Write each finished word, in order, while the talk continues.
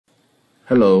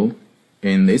Hello,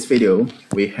 in this video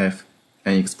we have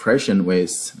an expression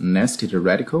with nested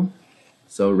radical.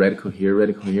 So radical here,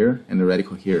 and a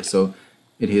radical here. So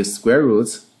it is square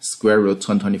root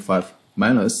 225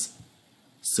 minus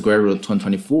square root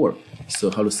 224.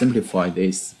 So how to simplify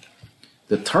this?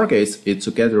 The target is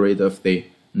to get rid of the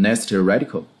nested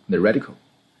radical, the radical.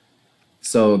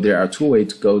 So there are two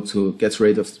ways to go to get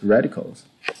rid of radicals.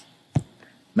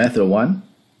 Method 1,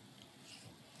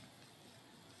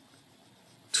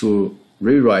 to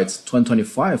rewrite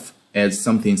 225 as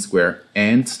something square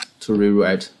and to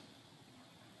rewrite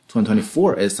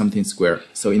 224 as something square.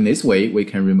 So in this way, we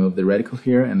can remove the radical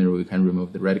here and then we can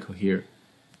remove the radical here.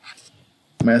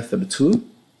 Method 2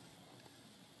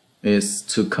 is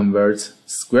to convert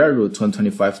square root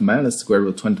 225 minus square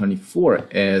root 224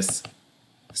 as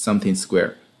something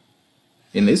square.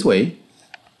 In this way,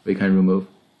 we can remove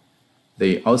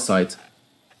the outside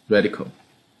radical.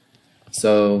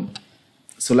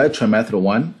 So let's try method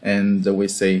 1, and we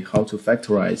say how to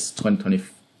factorize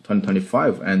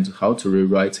 225 and how to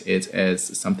rewrite it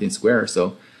as something square.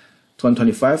 So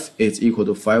 225 is equal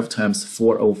to 5 times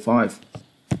 405.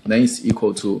 Then it's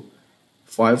equal to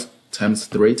 5 times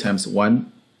 3 times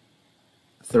 1,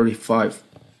 35.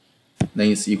 Then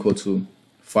it's equal to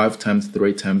 5 times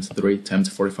 3 times 3 times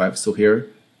 45. So here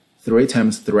 3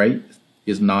 times 3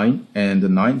 is 9, and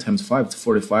 9 times 5 is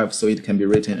 45. So it can be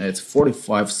written as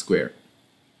 45 square.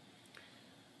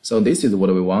 So this is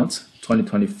what we want.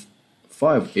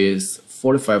 2025 is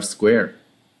 45 square.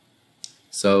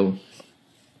 So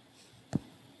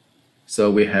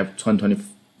we have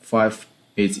 2025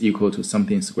 is equal to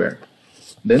something square.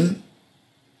 Then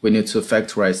we need to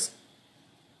factorize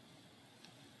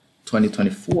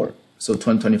 2024. So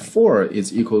 2024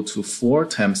 is equal to 4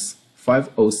 times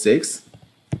 506.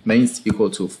 Then it's equal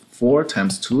to 4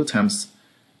 times 2 times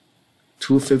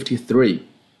 253.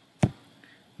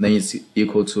 Then it's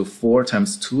equal to 4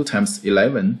 times 2 times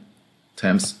 11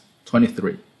 times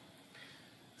 23.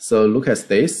 So look at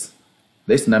this.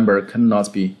 This number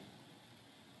cannot be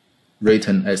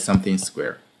written as something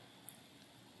square.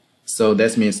 So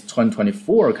that means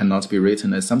 2024 cannot be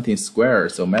written as something square.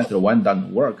 So method 1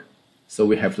 doesn't work. So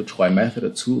we have to try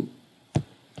method 2.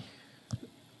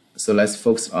 So let's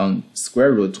focus on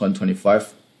square root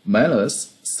 225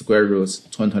 minus square root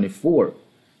 224.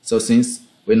 So since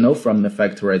we know from the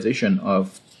factorization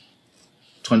of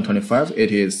 225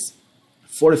 it is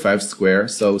 45 square,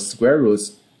 so square root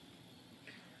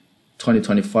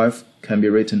 2025 can be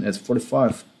written as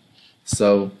 45.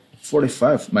 So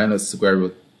 45 minus square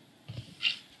root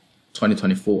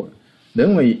 2024.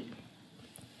 Then we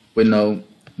know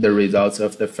the results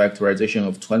of the factorization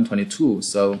of 2022.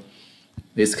 So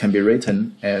this can be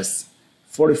written as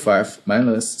 45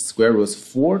 minus square root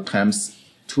 4 times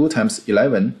 2 times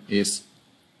 11 is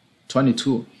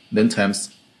 22, then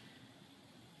times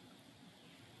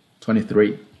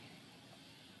 23.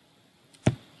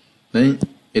 Then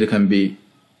it can be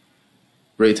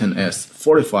written as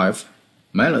 45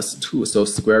 minus 2, so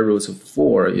square root of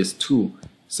 4 is 2.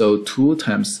 So 2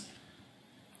 times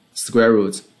square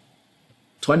root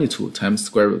 22 times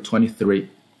square root 23.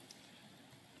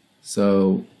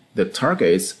 So the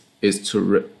target is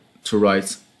to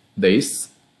write this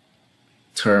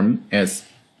term as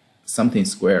something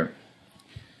square.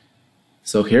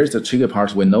 So here's the tricky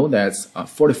part. We know that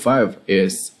 45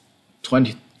 is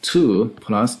 22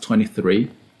 plus 23.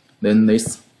 Then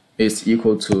this is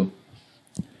equal to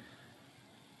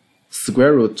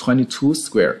square root 22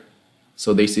 square.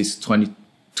 So this is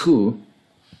 22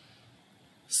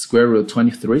 square root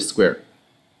 23 square.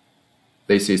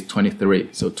 This is 23.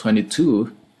 So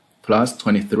 22 plus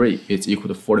 23 is equal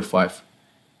to 45.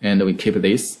 And we keep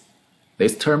this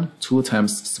term, 2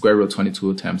 times square root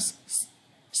 22 times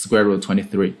square root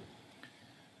 23.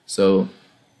 So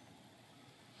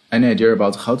any idea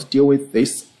about how to deal with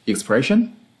this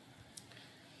expression?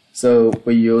 So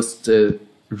we use the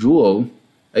rule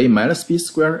a minus b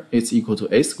square is equal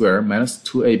to a square minus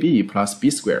 2ab plus b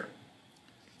square.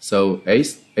 So a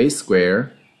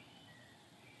square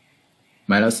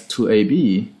minus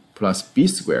 2ab plus b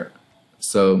square.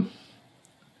 So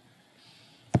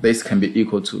this can be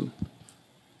equal to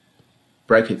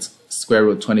brackets square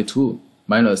root 22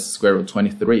 minus square root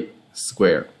 23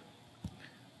 square.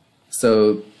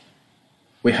 So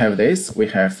we have this. We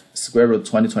have square root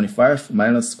 2025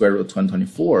 minus square root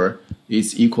 2024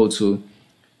 is equal to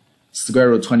square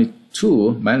root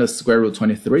 22 minus square root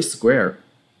 23 square.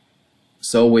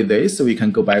 So with this, we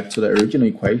can go back to the original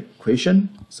equation.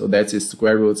 So that is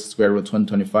square root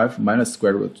 2025 minus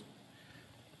square root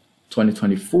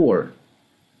 2024.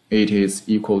 It is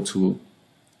equal to,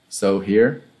 so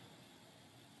here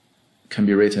can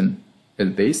be written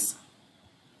as this.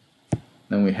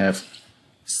 Then we have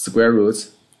square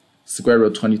root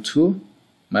 22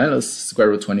 minus square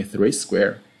root 23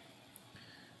 square.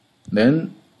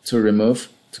 Then to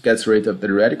get rid of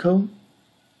the radical,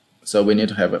 so we need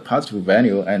to have a positive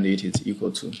value, and it is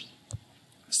equal to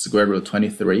square root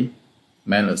 23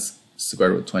 minus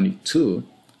square root 22.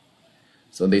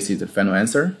 So this is the final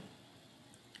answer.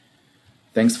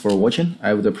 Thanks for watching.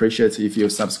 I would appreciate if you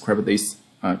subscribe this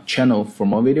channel for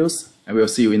more videos. I will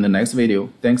see you in the next video.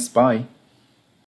 Thanks, bye.